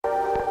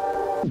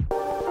What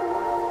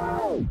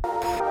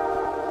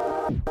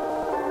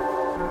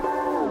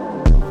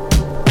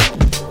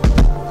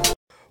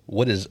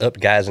is up,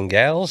 guys and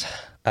gals?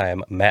 I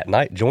am Matt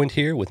Knight, joined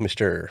here with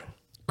Mr.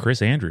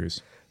 Chris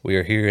Andrews. We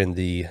are here in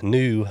the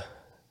new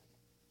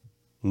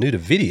to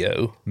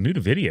video.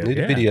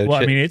 Well,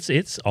 I mean,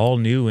 it's all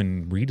new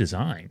and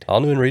redesigned.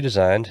 All new and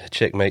redesigned.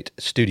 Checkmate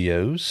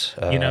Studios.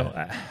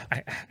 I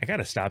got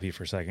to stop you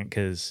for a second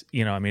because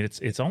I mean,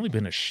 it's only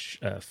been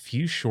a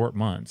few short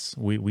months.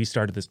 We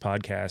started this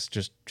podcast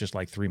just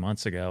like 3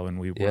 months ago,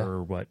 and we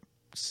were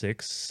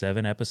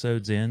 6-7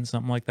 episodes in,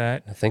 something like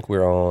that. I think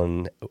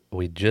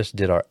we just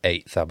did our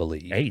 8th, I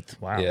believe. 8th,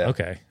 wow. Yeah.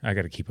 Okay, I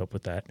got to keep up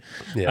with that.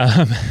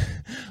 Yeah.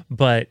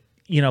 But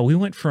we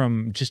went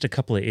from just a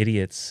couple of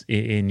idiots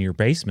in your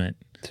basement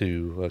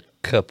to a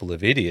couple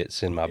of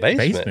idiots in my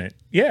basement.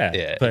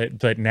 Yeah.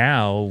 But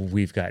now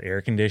we've got air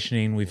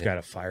conditioning, we've got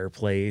a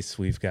fireplace,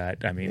 we've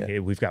got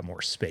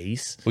more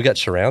space. We got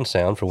surround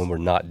sound for when we're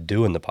not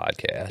doing the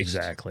podcast.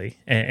 Exactly.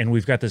 And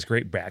we've got this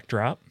great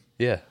backdrop.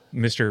 Yeah.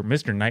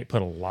 Mr. Knight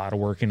put a lot of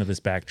work into this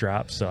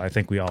backdrop, so I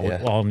think we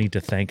all need to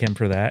thank him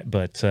for that.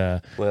 But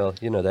well,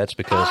 that's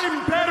because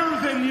I'm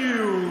better than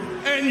you,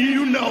 and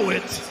you know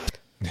it.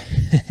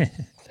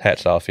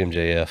 Hats off,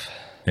 MJF.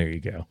 There you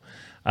go.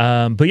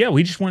 But yeah,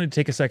 we just wanted to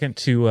take a second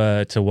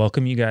to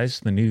welcome you guys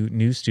to the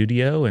new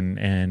studio,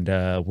 and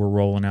we're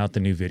rolling out the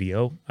new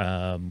video.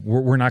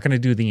 We're not going to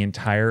do the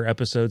entire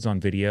episodes on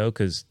video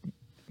because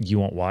you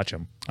won't watch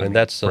them. And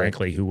that's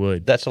frankly, who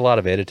would? That's a lot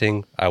of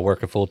editing. I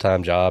work a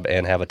full-time job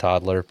and have a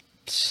toddler,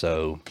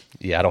 so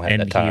yeah, I don't have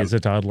that time. And he is a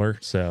toddler,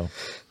 so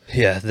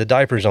yeah, the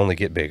diapers only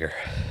get bigger.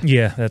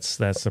 Yeah, that's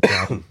the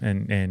problem,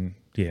 and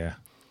yeah.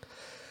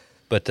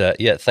 But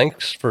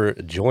thanks for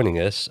joining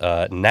us.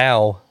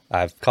 Now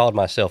I've called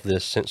myself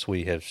this since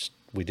we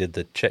did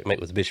the Checkmate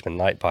with Bishop and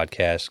Knight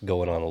podcast,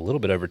 going on a little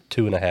bit over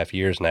 2.5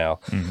 years now.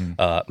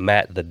 Mm-hmm.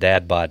 Matt the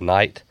Dad Bod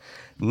Knight.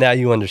 Now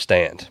you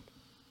understand.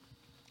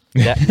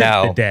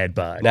 Now the dad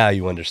bod. Now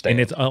you understand, and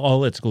it's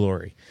all its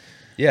glory.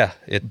 Yeah,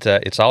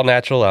 it's all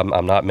natural.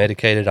 I'm not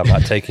medicated. I'm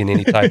not taking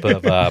any type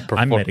of.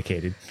 I'm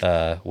medicated.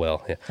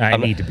 Well, yeah, I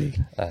need to be.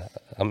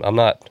 I'm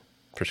not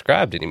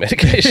prescribed any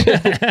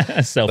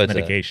medication.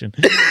 Self-medication.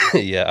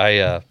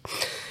 Yeah,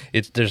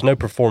 there's no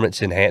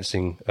performance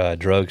enhancing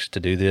drugs to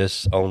do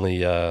this.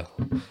 Only a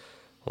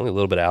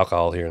little bit of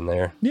alcohol here and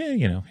there.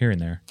 Yeah, here and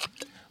there.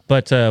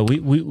 But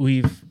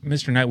we've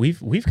Mr. Knight,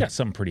 we've got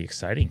something pretty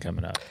exciting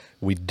coming up.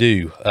 We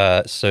do.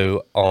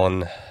 So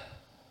on,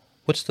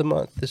 what's the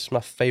month? This is my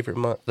favorite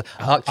month.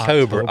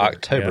 October.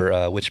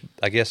 Yeah. Which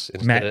I guess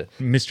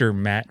Mr.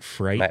 Matt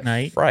Fright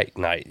Night. Fright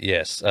Night,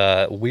 yes.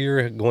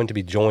 We're going to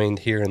be joined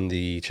here in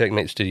the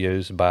Checkmate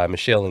Studios by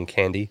Michelle and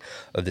Candy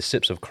of the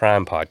Sips of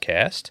Crime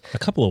podcast. A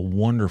couple of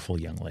wonderful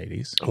young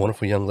ladies.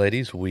 Wonderful young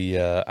ladies.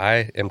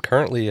 I am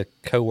currently a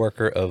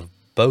co-worker of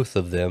both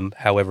of them.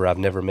 However, I've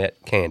never met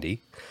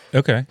Candy.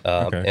 Okay.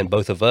 And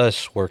both of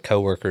us were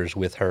co-workers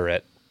with her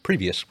at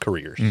previous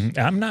careers. Mm-hmm.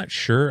 I'm not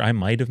sure. I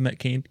might have met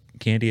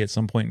Candy at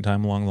some point in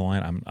time along the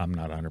line. I'm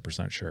not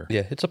 100% sure.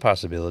 Yeah, it's a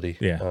possibility.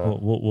 Yeah,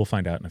 we'll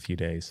find out in a few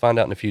days.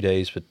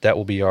 But that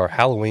will be our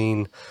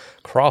Halloween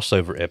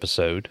crossover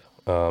episode.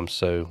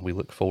 So we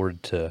look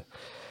forward to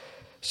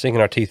sinking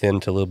our teeth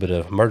into a little bit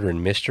of murder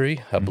and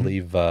mystery. I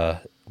believe we're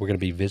going to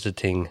be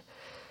visiting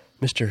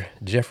Mr.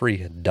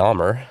 Jeffrey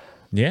Dahmer.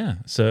 Yeah,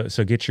 so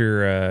get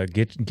your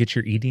get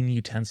your eating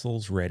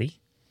utensils ready.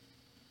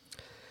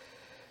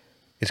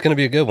 It's going to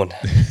be a good one.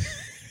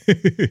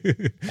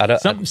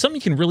 Something you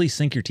can really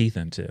sink your teeth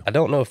into. I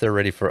don't know if they're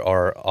ready for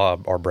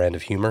our brand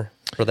of humor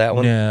for that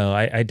one. No,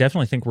 I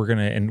definitely think we're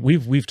gonna, and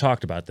we've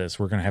talked about this.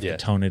 We're gonna have to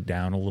tone it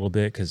down a little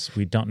bit because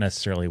we don't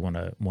necessarily want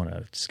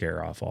to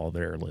scare off all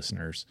their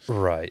listeners.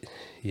 Right?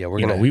 Yeah,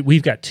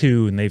 we've got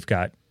 2, and they've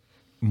got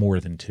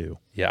more than 2.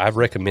 Yeah, I've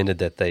recommended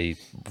that they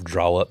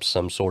draw up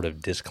some sort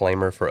of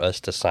disclaimer for us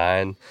to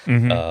sign,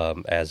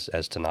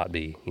 as to not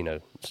be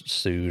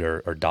sued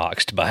or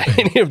doxxed by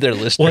any of their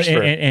listeners.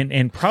 Well,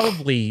 and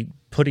probably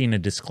putting a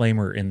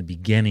disclaimer in the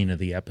beginning of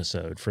the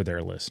episode for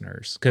their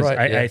listeners, because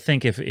I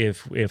think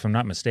if I'm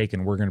not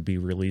mistaken, we're going to be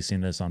releasing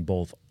this on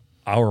both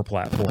our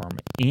platform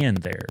and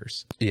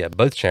theirs. Yeah,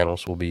 both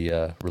channels will be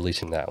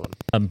releasing that one.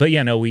 But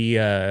yeah, no,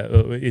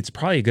 it's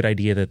probably a good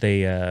idea that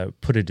they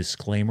put a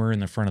disclaimer in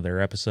the front of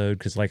their episode,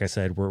 because like I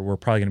said, we're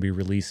probably going to be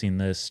releasing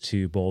this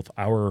to both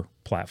our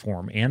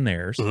platform and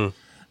theirs.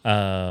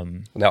 Now,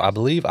 I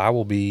believe I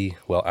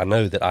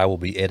know that I will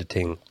be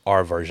editing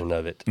our version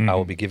of it. I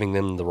will be giving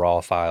them the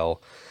raw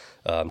file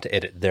to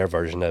edit their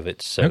version of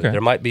it. So there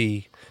might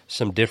be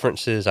some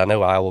differences. I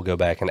know I will go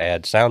back and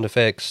add sound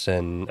effects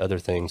and other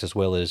things, as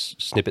well as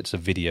snippets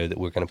of video that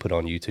we're going to put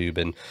on YouTube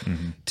and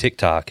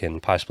TikTok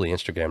and possibly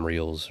Instagram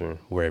Reels or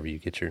wherever you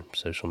get your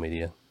social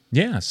media.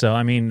 Yeah, so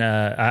I mean,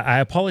 I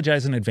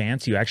apologize in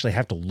advance. You actually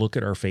have to look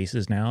at our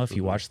faces now if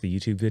you watch the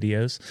YouTube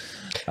videos.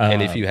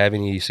 And if you have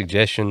any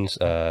suggestions,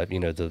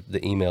 the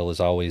email is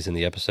always in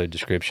the episode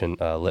description.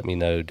 Let me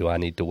know. Do I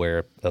need to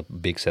wear a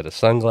big set of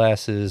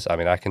sunglasses? I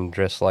mean, I can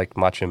dress like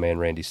Macho Man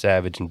Randy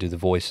Savage and do the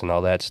voice and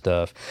all that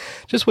stuff.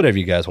 Just whatever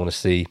you guys want to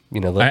see. We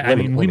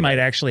might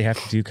actually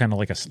have to do kind of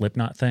like a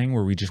Slipknot thing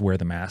where we just wear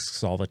the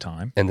masks all the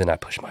time, and then I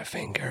push my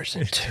fingers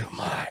into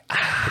my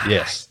eyes.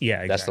 Yes,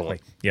 yeah, exactly. That's the one.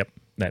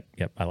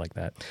 Yep, I like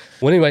that.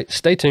 Well, anyway,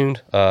 stay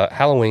tuned.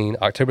 Halloween,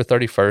 October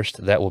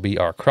 31st, that will be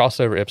our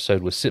crossover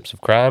episode with Sips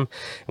of Crime.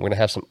 And we're going to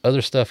have some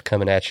other stuff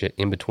coming at you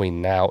in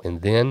between now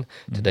and then.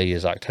 Mm-hmm. Today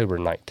is October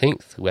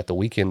 19th. We got the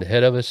weekend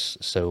ahead of us,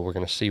 so we're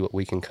going to see what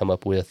we can come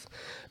up with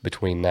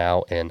between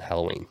now and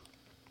Halloween.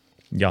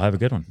 Y'all have a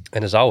good one.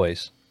 And as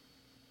always,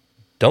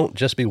 don't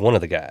just be one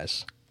of the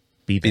guys.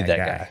 Be that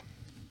guy.